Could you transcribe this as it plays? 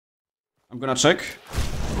I'm gonna check.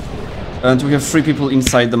 And we have 3 people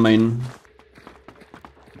inside the main.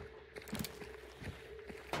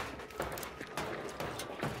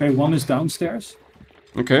 Okay, one is downstairs.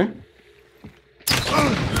 Okay.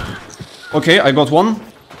 Okay, I got one.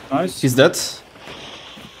 Nice. He's dead.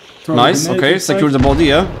 Throw Nice, okay, secure the body,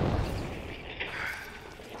 yeah.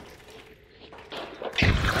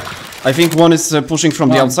 I think one is pushing from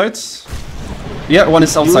the outside. Yeah, one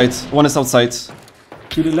is outside. One is outside.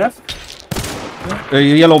 To the left?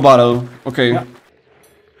 Yellow barrel. Okay. Yeah.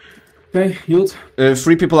 Okay, healed.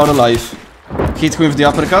 3 people are alive. Hit him with the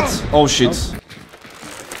uppercut. Oh shit.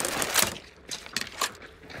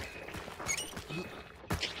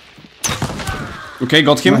 Okay,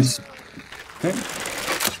 got him. Nice. Okay.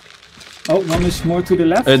 Oh, one is more to the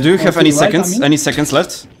left. Do you have to any the right, seconds? I mean? Any seconds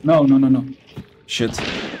left? No. Shit.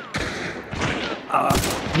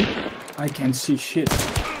 I can't see shit.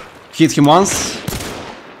 Hit him once.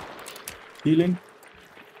 Healing.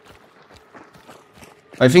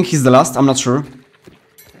 I think he's the last, I'm not sure.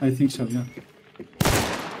 I think so, yeah.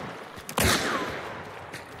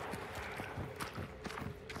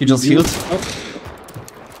 He just healed. Oh.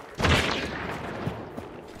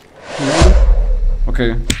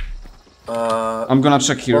 Okay. I'm gonna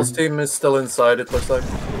check here. Boss team is still inside, it looks like.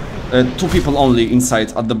 2 people only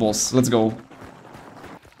inside at the boss. Let's go.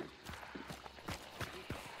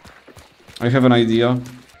 I have an idea.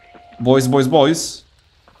 Boys.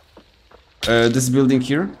 This building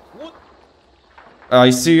here. I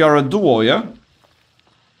see you are a duo, yeah?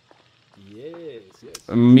 Yes.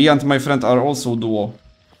 Me and my friend are also duo.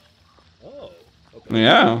 Oh, okay.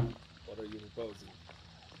 Yeah. What are you proposing?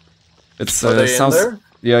 It's sounds... sounds.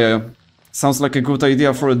 Yeah. Sounds like a good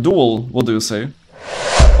idea for a duel. What do you say?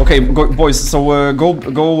 Okay, boys. So go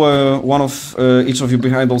one of each of you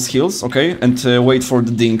behind those hills, okay, and wait for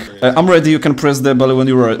the ding. I'm ready. You can press the bell when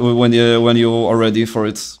you are ready for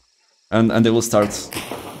it, and they will start.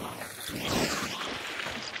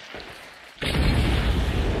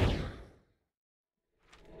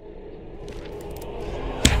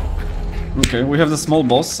 Okay, we have the small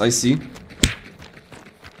boss. I see.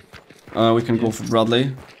 We can go for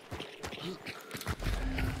Bradley.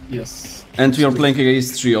 Yes. And we are playing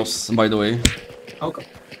against trios, by the way. Okay.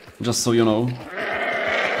 Just so you know.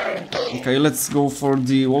 Okay, let's go for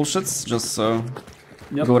the wall shots. Just go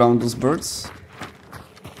around those birds.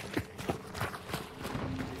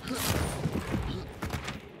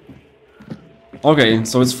 Okay,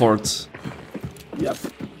 so it's fourth. Yep.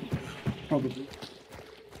 Probably.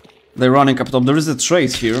 They're running up top. There is a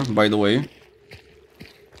trade here, by the way.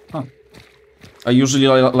 Huh. I usually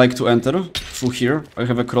like to enter through here. I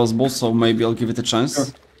have a crossbow, so maybe I'll give it a chance. Sure.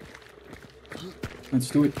 Let's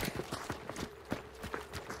do it.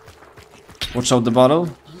 Watch out the barrel.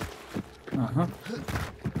 Uh-huh.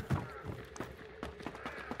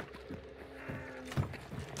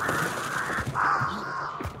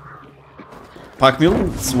 Pack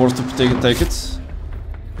mule, it's worth to take it.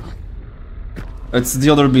 It's the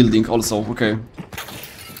other building also, okay.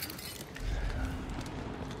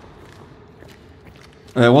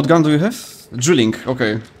 What gun do you have? Drilling,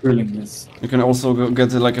 okay. Drilling, yes. You can also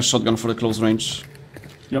get like a shotgun for the close range.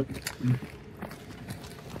 Yep.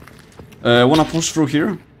 Wanna push through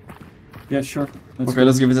here? Yeah, sure. Okay,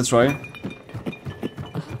 let's give it a try.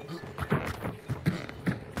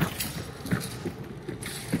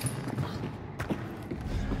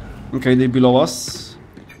 Okay, they below us.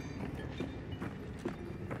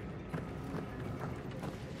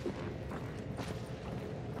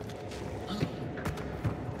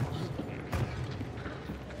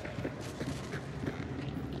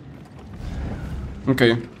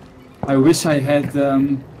 Okay. I wish I had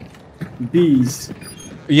bees.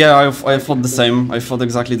 Yeah, I thought the same. I thought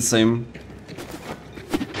exactly the same.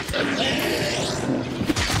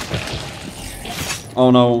 Oh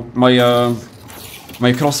no,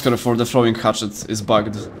 my crosshair for the throwing hatchet is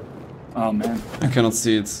bugged. Oh man. I cannot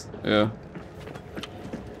see it. Yeah.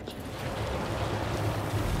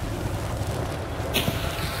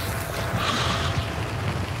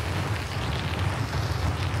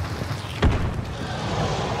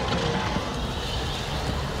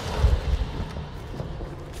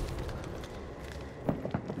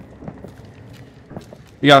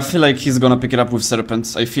 Yeah, I feel like he's gonna pick it up with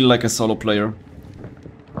Serpent. I feel like a solo player.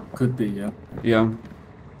 Could be, yeah. Yeah.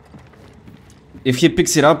 If he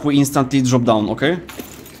picks it up, we instantly drop down, okay?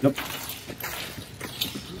 Yep.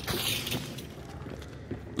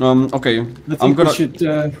 Okay. I'm gonna should,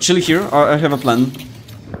 chill here. I have a plan.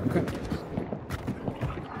 Okay.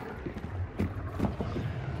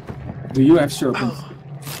 Do you have Serpent?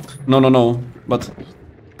 No. But...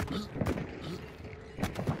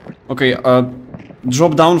 Okay,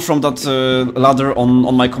 drop down from that ladder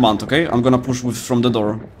on my command, okay? I'm gonna push from the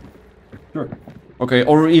door. Sure. Okay,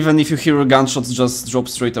 or even if you hear gunshots, just drop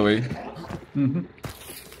straight away. Mm-hmm.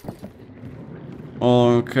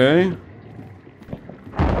 Okay.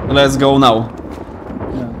 Let's go now.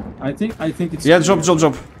 Yeah, I think it's... Yeah,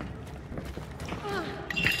 drop.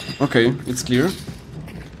 Okay, it's clear.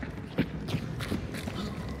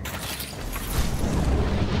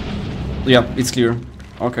 Yeah, it's clear.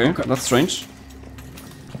 Okay, that's strange.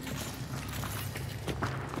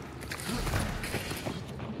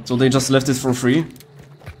 So they just left it for free.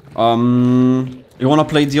 You wanna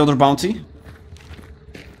play the other bounty?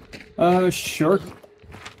 Sure.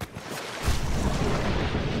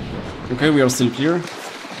 Okay, we are still clear.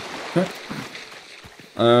 Okay.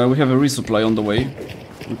 We have a resupply on the way.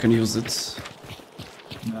 We can use it.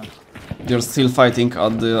 Yeah. They're still fighting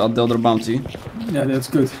at the other bounty. Yeah, that's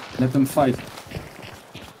good. Let them fight.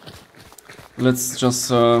 Let's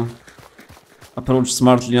just approach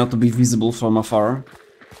smartly, not to be visible from afar.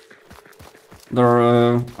 There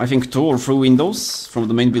are, I think, 2 or 3 windows from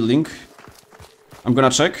the main building. I'm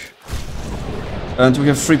gonna check. And we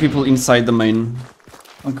have 3 people inside the main.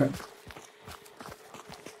 Okay.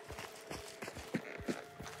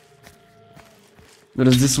 There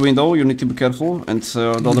is this window, you need to be careful, and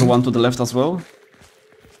the other one to the left as well.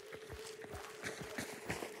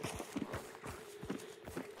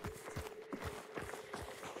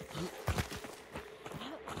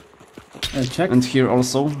 Check. And here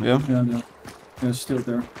also, yeah. Yeah, they're still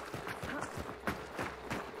there.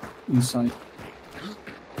 Inside.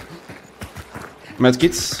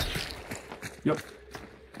 Medkits. Yep.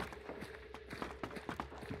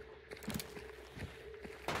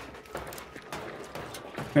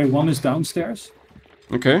 Okay, one is downstairs.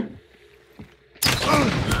 Okay.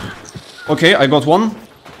 Okay, I got one.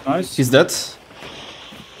 Nice. He's dead.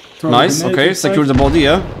 Throw a Nice, grenade okay, inside. secure the body,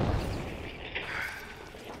 yeah.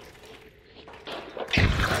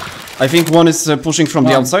 I think one is pushing from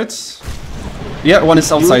the outside. Yeah, one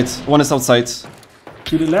is outside. One is outside.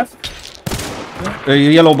 To the left?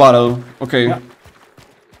 Yellow barrel. Okay. Yeah.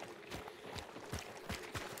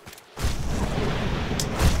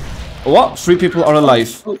 What? 3 people are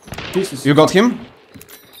alive. Oh, Jesus. You got him?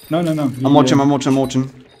 No. I'm watching.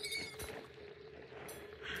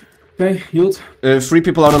 Okay, healed. 3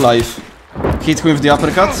 people are alive. Hit him with the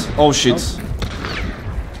uppercut. Oh shit.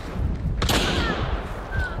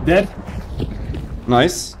 Dead.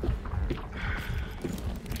 Nice.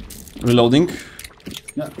 Reloading.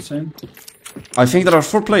 Yeah, same. I think there are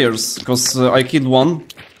 4 players, because I killed 1.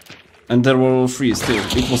 And there were 3 still.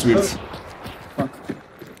 It was weird. Fuck.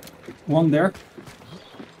 One there.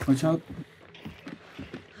 Watch out.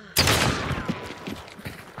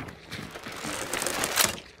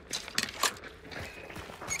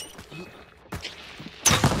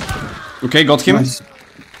 Okay, got him. Nice.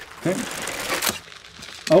 Okay.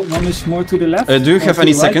 Oh, one is more to the left. Do you have to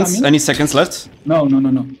any the right, seconds? I mean? Any seconds left? No.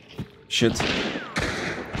 Shit.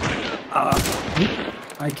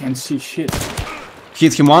 I can't see shit.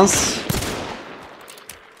 Hit him once.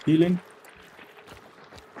 Healing.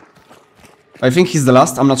 I think he's the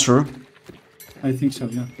last, I'm not sure. I think so,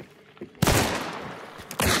 yeah.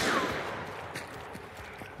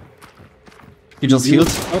 He just healed.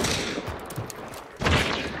 Oh.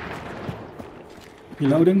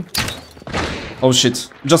 Reloading. Oh shit.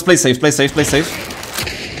 Just play safe.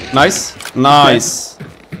 Nice. Nice.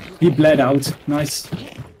 He bled out. Nice.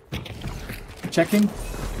 Checking.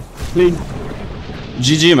 Clean.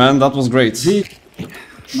 GG, man, that was great.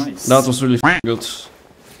 Nice. That was really good.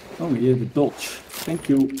 Oh yeah, the dodge. Thank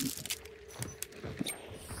you.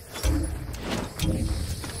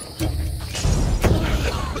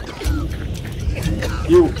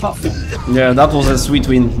 You puff. Yeah, that was a sweet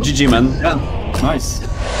win. GG, man. Yeah. Nice.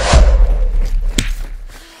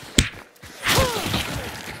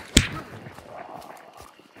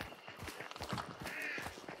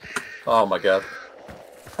 Oh my god.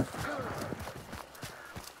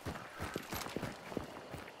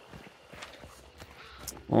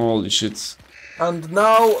 Holy shit. And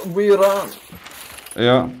now we run.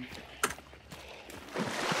 Yeah.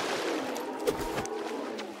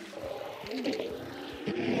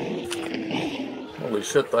 Holy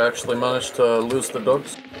shit, I actually managed to lose the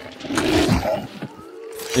dogs.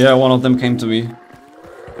 Yeah, one of them came to me.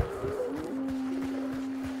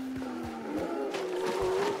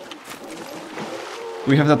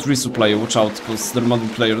 We have that resupply, watch out, because there might be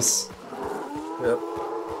players. Yep.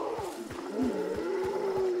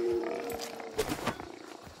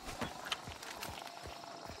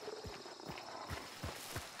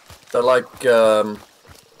 They're like,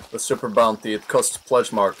 The super bounty, it costs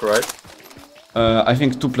pledge mark, right? I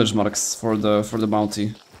think 2 pledge marks for the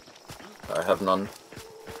bounty. I have none.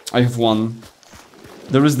 I have 1.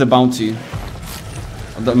 There is the bounty.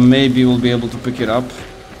 That maybe we'll be able to pick it up.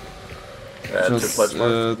 Yeah, Just 2 pledge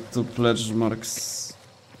marks. 2 pledge marks.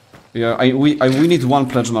 Yeah, we need 1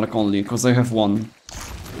 pledge mark only, because I have 1.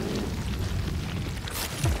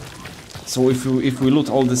 So if we loot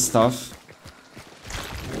all this stuff,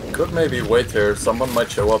 Could maybe wait here. Someone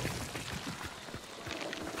might show up.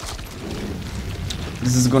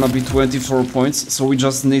 this is gonna be 24 points. So we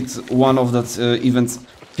just need 1 of that event.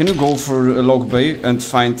 Can you go for a log bay and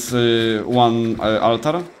find 1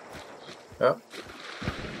 altar? Yeah.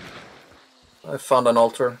 I found an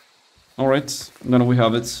altar. All right, then we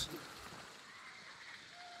have it.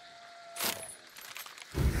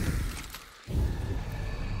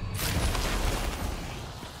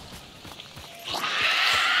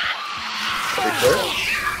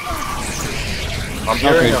 I'm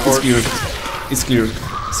hearing Okay, a it's horse. clear. It's clear.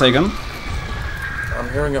 Say again. I'm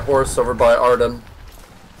hearing a horse over by Arden.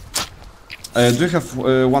 Do you have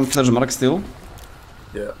 1 pledge mark still?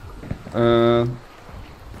 Yeah.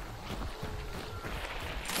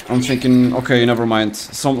 I'm thinking, okay, never mind.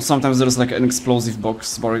 Sometimes there's like an explosive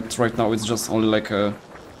box, but right now it's just only like a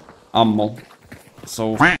ammo.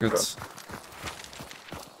 So good.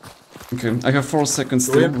 Okay, I have 4 seconds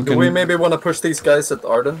Do still. we maybe want to push these guys at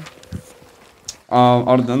Arden?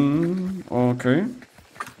 Arden, okay.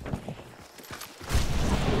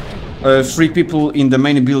 3 people in the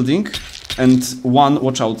main building, and 1,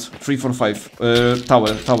 watch out, 3, 4, 5,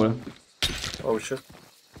 tower. Oh shit.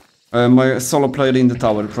 My solo player in the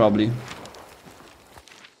tower, probably.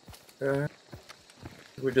 Okay.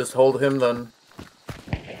 We just hold him then.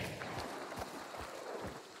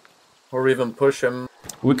 Or even push him.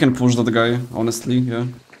 We can push that guy, honestly, yeah.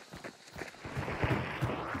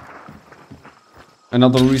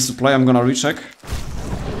 Another resupply, I'm gonna recheck.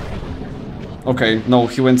 Okay, no,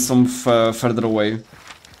 he went some further away.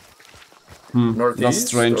 Northeast? That's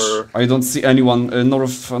strange. Or... I don't see anyone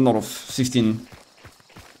north 15.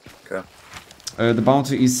 Okay. The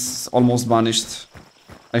bounty is almost vanished.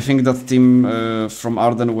 I think that team from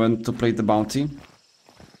Arden went to play the bounty.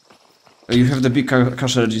 You have the big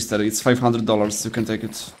cash register, it's $500, you can take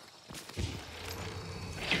it.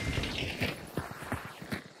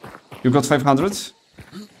 You got 500?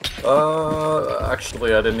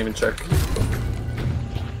 Actually I didn't even check.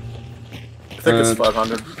 I think it's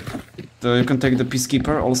 500. You can take the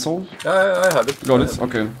Peacekeeper also? I have it. Got it,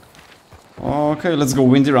 okay. Okay, let's go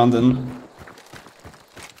windy run then.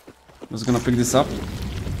 Just gonna pick this up.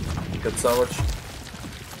 Good sandwich.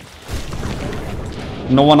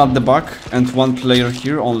 No one at the back and 1 player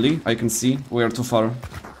here only, I can see. We are too far.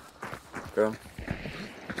 Okay.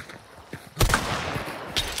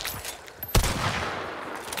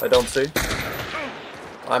 I don't see.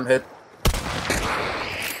 I'm hit.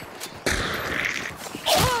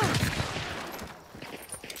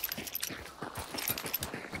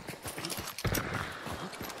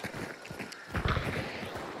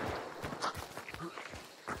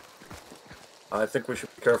 I think we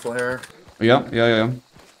should be careful here. Yeah.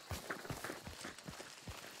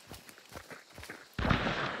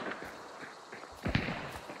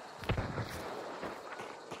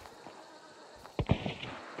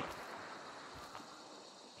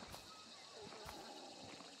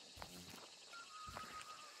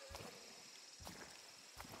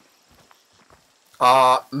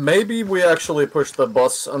 Maybe we actually push the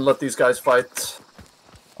boss and let these guys fight.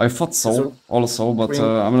 I thought so, also, but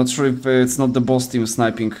I'm not sure if it's not the boss team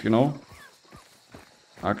sniping, you know?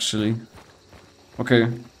 Actually. Okay.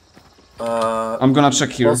 I'm gonna check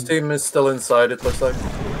here. Boss team is still inside, it looks like.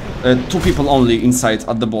 2 people only inside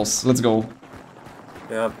at the boss. Let's go.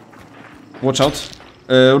 Yeah. Watch out.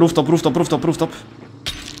 Rooftop.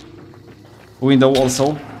 Window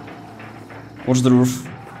also. Watch the roof.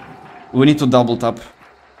 We need to double tap.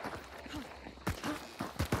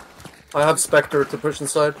 I have Spectre to push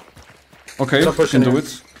inside. Okay, you can do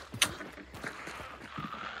it.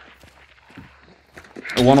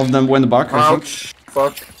 One of them went back, I think. Ouch.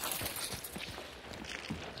 Fuck.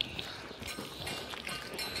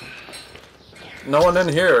 No one in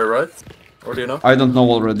here, right? Or do you know? I don't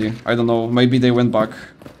know already. I don't know. Maybe they went back.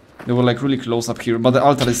 They were like really close up here. But the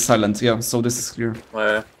altar is silent. Yeah, so this is clear. Oh,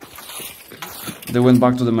 yeah. They went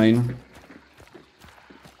back to the main.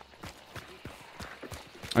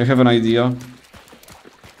 I have an idea.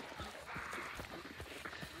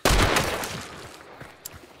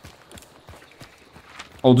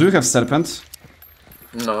 Oh, do you have Serpent?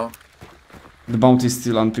 No. The bounty is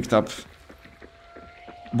still unpicked up.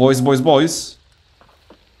 Boys.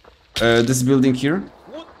 This building here.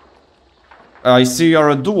 I see you're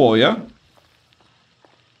a duo, yeah?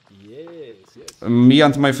 Yes, yes. Me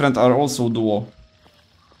and my friend are also duo.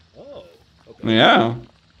 Oh, okay. Yeah.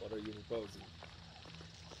 What are you proposing?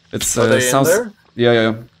 It's Are they in sounds. there? Yeah,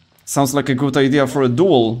 yeah. Sounds like a good idea for a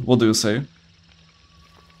duel. What do you say?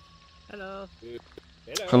 Hello.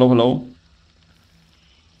 Hello. Hello, hello.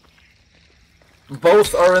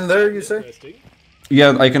 Both are in there, you say? Interesting.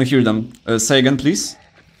 Yeah, I can hear them. Say again, please.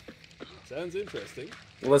 Sounds interesting.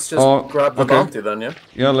 Let's just Oh, grab the okay. bounty then, yeah?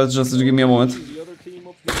 Yeah, let's just give me a moment. The other team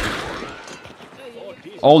up there. Oh,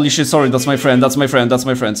 Jesus. Holy shit! Sorry, that's my friend. That's my friend. That's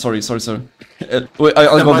my friend. Sorry, sorry, sorry. Wait,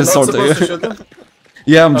 I'll Am go I this not sword. supposed to shoot them?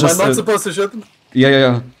 Yeah, I'm Am just. I not supposed to shoot them? Yeah,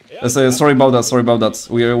 yeah, yeah. Sorry about that. Sorry about that.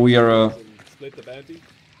 We are. Split the bounty.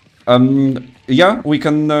 Yeah, we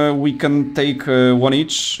can take one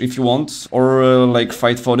each if you want, or like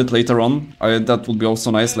fight for it later on. That would be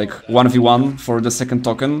also nice. Like 1v1 for the second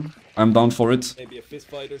token. I'm down for it. Maybe a fist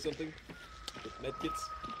fight or something. With medkits.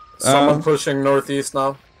 Someone pushing northeast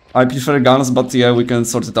now. I prefer guns, but yeah, we can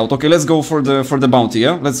sort it out. Okay, let's go for the bounty.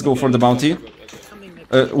 Yeah, let's go for the bounty.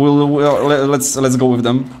 Let's go with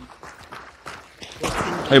them.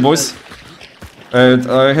 Hey boys.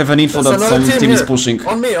 I have an info There's that another some team is here. pushing.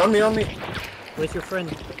 On me, on me, on me. Where's your friend?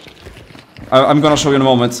 I'm gonna show you in a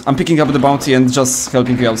moment. I'm picking up the bounty and just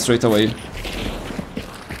helping you out straight away.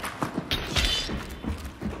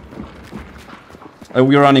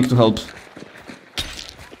 We're running to help.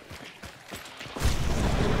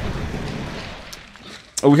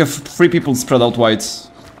 We have 3 people spread out wide.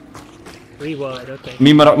 3 wide, okay.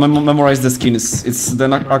 Memorize the skins. It's the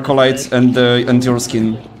acolyte and your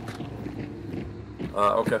skin.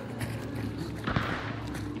 Okay.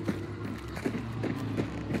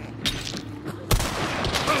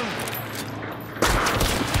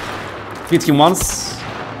 Hit him once.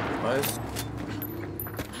 Nice.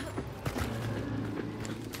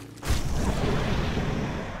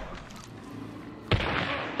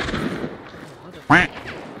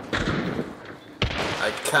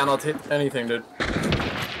 I cannot hit anything, dude.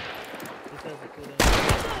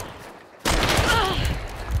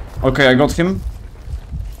 Okay, I got him.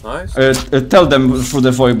 Nice. Tell them through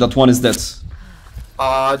the VoIP that one is dead.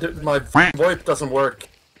 Dude, my VoIP doesn't work.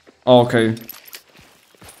 Oh, okay.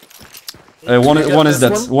 One is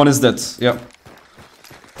dead. One is dead. Yeah.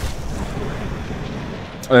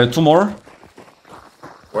 2 more.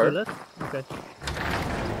 Where? Bullet? Okay.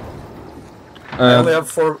 I only have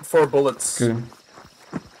four bullets. Okay.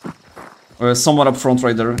 Someone up front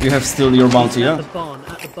right there. You have still your bounty, At yeah? the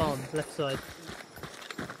barn, left side.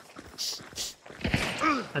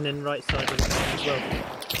 And then right side of the barn as well.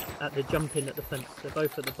 At the jump in at the fence. They're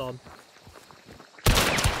both at the barn.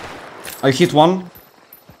 I hit one.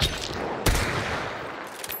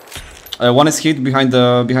 One is hit behind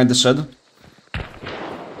the shed.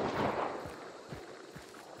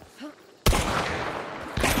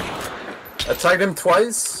 I tagged him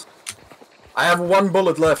twice. I have 1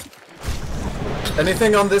 bullet left.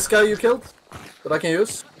 Anything on this guy you killed that I can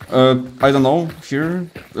use? I don't know. Here,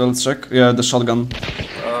 let's check. Yeah, the shotgun.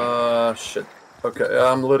 Shit. Okay,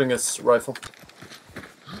 I'm looting his rifle.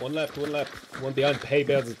 One left, one left. One behind hay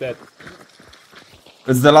bales is dead.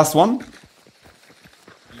 It's the last one.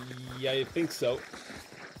 Yeah, I think so.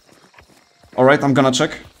 All right, I'm gonna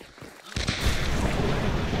check.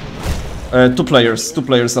 2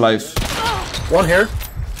 players alive. One here.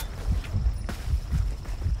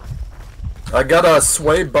 I got a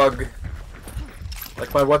sway bug.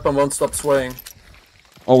 Like my weapon won't stop swaying.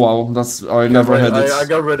 Oh wow, that's I never had it. I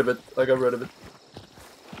got rid of it. I got rid of it.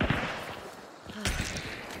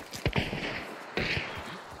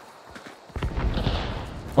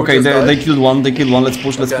 Okay, they killed one. They killed one. Let's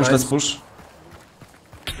push. Let's Okay, push. nice. Let's push.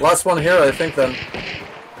 Last one here, I think then.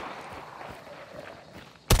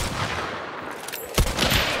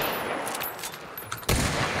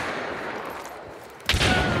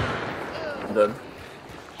 I'm dead.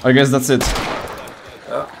 I guess that's it.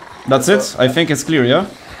 Yeah. That's it. I think it's clear. Yeah.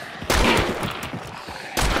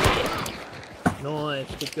 Nice,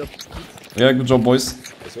 good job. Yeah. Good job, boys.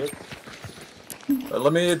 Yes, sir.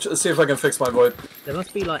 Let me see if I can fix my void. There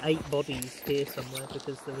must be like 8 bodies here somewhere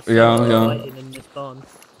because there was Yeah. fighting in this barn.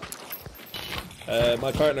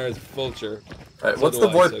 My partner is Vulture. Right, So what's do the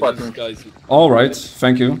I, void so button? these guys- All right.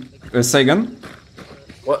 Thank you. Say again.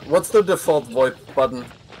 What's the default void button?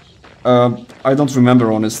 I don't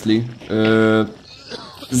remember honestly.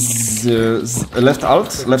 Left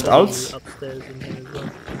alt. Left alt. Upstairs in here as well.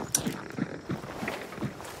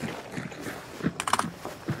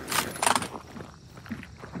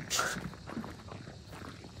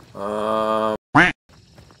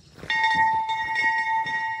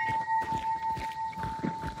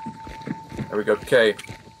 There we go. K.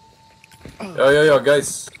 Yo,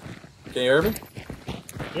 guys. Can you hear me?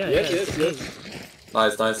 Yeah, Yes.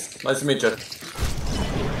 Nice. Nice to meet you.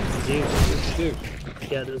 Dude,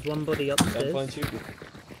 Yeah, there's one body I'm upstairs. fine shooting.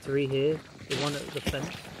 3 here. The one at the fence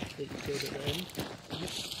that you killed at the end.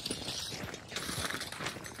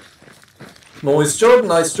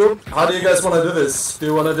 Nice job. How do you guys want to do this? Do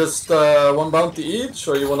you want to just one bounty each,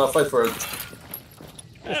 or you want to fight for it?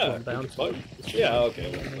 Yeah, one bounty. fine. Yeah,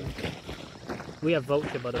 okay. We have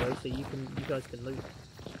vulture, by the way, so you guys can loot.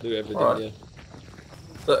 Do everything, Alright.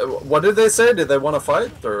 yeah. What did they say? Did they want to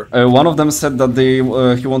fight, or? One of them said that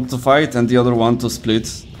he wanted to fight, and the other one to split.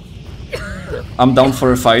 I'm down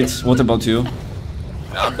for a fight. What about you?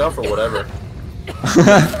 I'm down for whatever.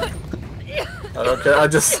 I don't care. I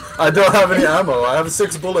don't have any ammo. I have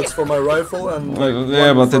 6 bullets for my rifle and.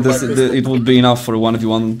 Yeah, but it would be enough for a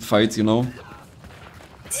 1v1 fight, you know.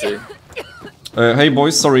 Let's see. Hey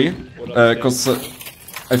boys, sorry, cause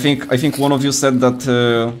I think one of you said that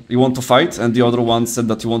you want to fight, and the other one said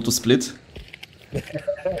that you want to split.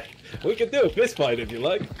 We can do a fist fight if you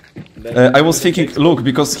like. I was thinking, look,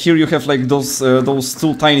 because here you have like those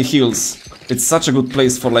 2 tiny hills. It's such a good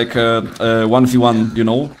place for like a 1v1, you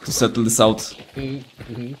know, to settle this out.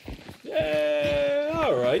 Yeah,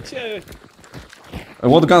 alright, yeah.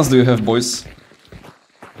 What guns do you have, boys?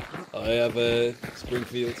 I have a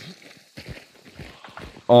Springfield.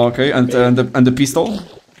 Okay, and the pistol?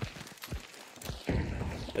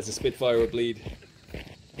 As a Spitfire with bleed.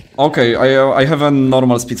 Okay, I have a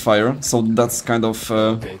normal Spitfire, so that's kind of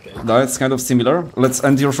that's kind of similar. Let's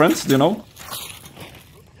end your friend. Do you know?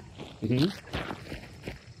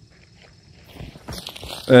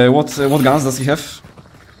 What guns does he have?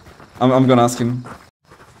 I'm gonna ask him.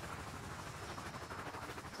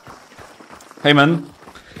 Hey man.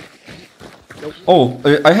 Oh,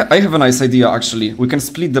 I have a nice idea actually. We can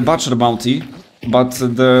split the Butcher bounty, but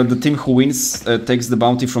the team who wins takes the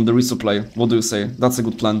bounty from the resupply. What do you say? That's a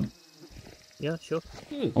good plan. Yeah, sure.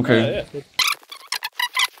 Okay. Yeah.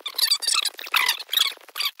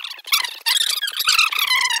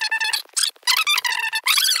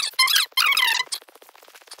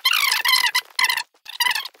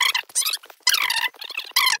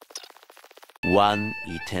 One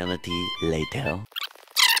eternity later.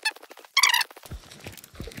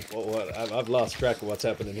 What? I've lost track of what's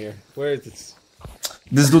happening here. Where is this?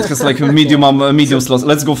 This dude has like a medium slots.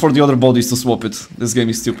 Let's go for the other bodies to swap it. This game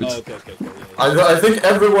is stupid. Oh, okay. Yeah. I think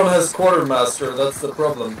everyone has quartermaster. That's the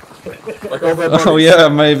problem. Like all that. Oh yeah,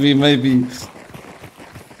 maybe.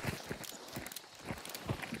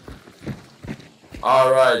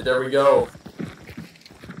 All right, there we go.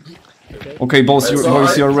 Okay, boys,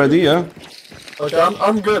 you're ready, yeah? Okay,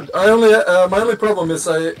 I'm good. My only problem is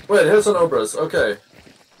wait. Here's an Obras. Okay,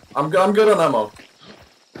 I'm good on ammo.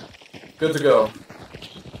 Good to go.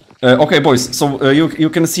 Okay, boys. So you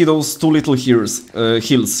can see those 2 little hills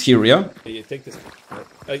here, yeah? You take this.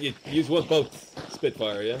 You use both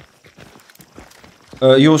Spitfire, yeah.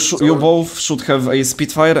 You both should have a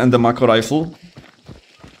Spitfire and a Mako rifle.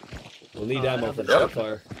 We'll need ammo for the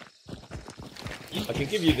Spitfire. I can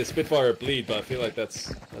give you the Spitfire bleed, but I feel like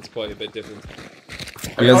that's quite a bit different.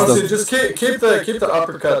 Yes, honestly, just keep the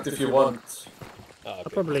uppercut if you want. I'll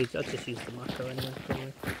just use the Mako anyway.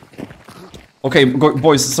 Probably. Okay,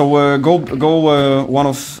 boys. So go one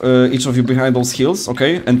of each of you behind those hills,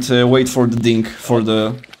 okay, and wait for the ding for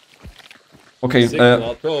the. Okay.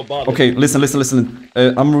 Okay. Listen.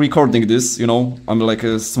 I'm recording this. You know, I'm like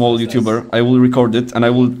a small YouTuber. I will record it and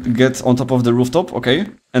I will get on top of the rooftop. Okay.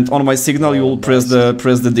 And on my signal, you will press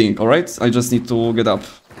the ding. All right. I just need to get up.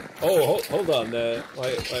 Oh, hold on.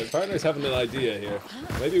 My partner's having an idea here.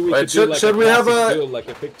 Maybe we should we have like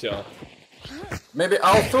a picture. Maybe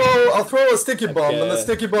I'll throw a sticky bomb, and the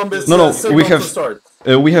sticky bomb is no. We have to start.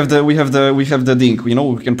 We have the ding. You know,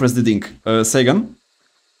 we can press the ding. Say again.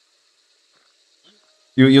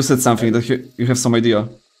 You said something that you have some idea.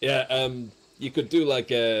 Yeah. You could do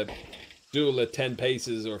like a duel at 10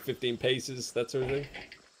 paces or 15 paces, that sort of thing.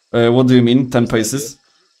 What do you mean, 10 paces?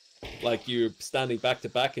 Like you're standing back to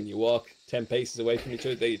back and you walk 10 paces away from each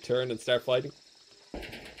other, then you turn and start fighting.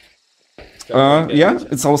 Yeah,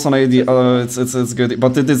 it's also an idea. It's good,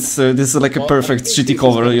 but this is like a perfect shitty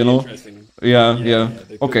cover, you know. Yeah.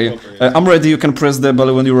 Okay, I'm ready. You can press the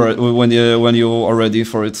bell when you are ready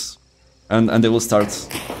for it, and they will start.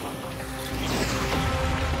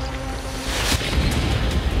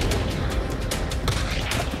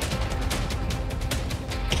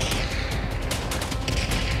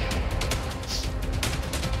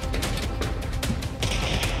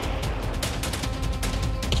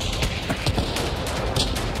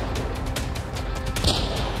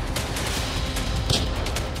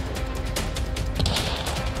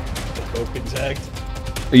 connect.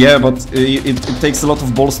 Yeah, but it takes a lot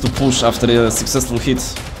of balls to push after a successful hit.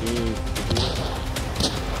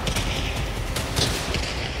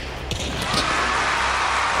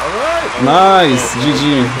 Alright! Nice! GG.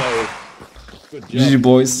 Good job. GG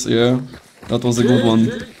boys, yeah. That was a good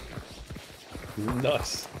one.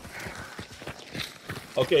 Nice.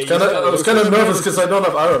 Okay, I was kind of nervous because I don't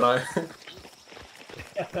have iron eye.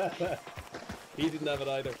 He didn't have it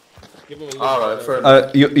either. Give him a little Alright, fair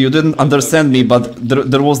enough. You didn't understand me, but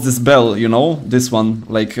there was this bell, you know? This one,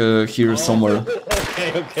 like here somewhere.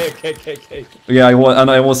 Okay. Yeah,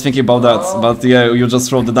 I was thinking about that, but yeah, you just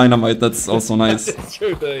throw the dynamite, that's also nice. It's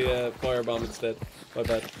true, the firebomb instead. My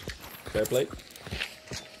bad. Fair play.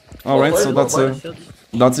 Alright, so that's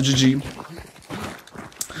a GG.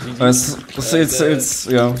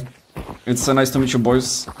 It's nice to meet you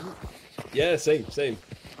boys. Yeah, same.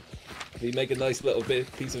 We make a nice little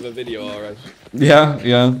piece of a video, alright.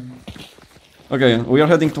 Yeah. Okay, we are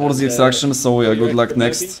heading towards the extraction, so yeah, good luck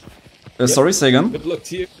next. Sorry, say again? Good luck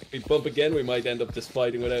to you. If we bump again, we might end up just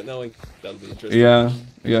fighting without knowing. That'll be interesting. Yeah.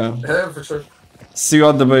 Yeah, for sure. See you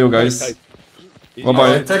at the bayou, guys. Okay. Bye-bye.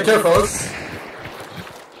 Alright, take care, fellas.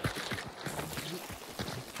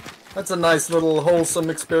 That's a nice little wholesome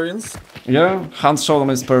experience. Yeah, Hunt Showdown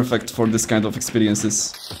is perfect for this kind of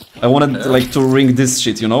experiences. I wanted like to ring this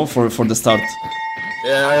shit, you know, for the start.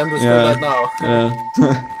 Yeah, I understand that now. Yeah.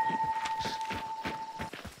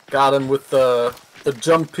 Got him with the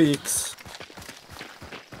jump peaks.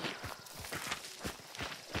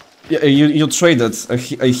 Yeah, you traded a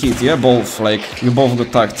hit, yeah, both. Like you both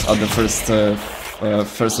got tagged at the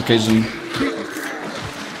first occasion.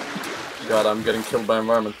 God, I'm getting killed by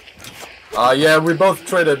environment. Yeah, we both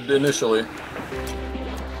traded initially.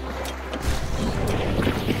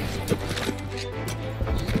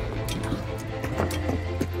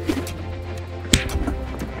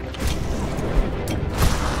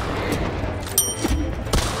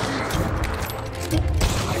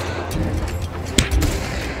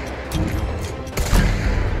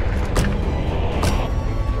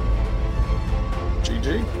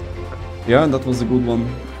 GG. Yeah, that was a good one.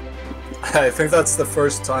 I think that's the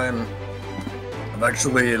first time I've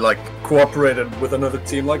actually like cooperated with another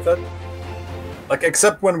team like that. Like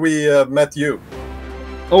except when we met you.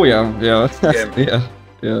 Oh yeah. Game.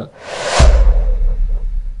 Yeah.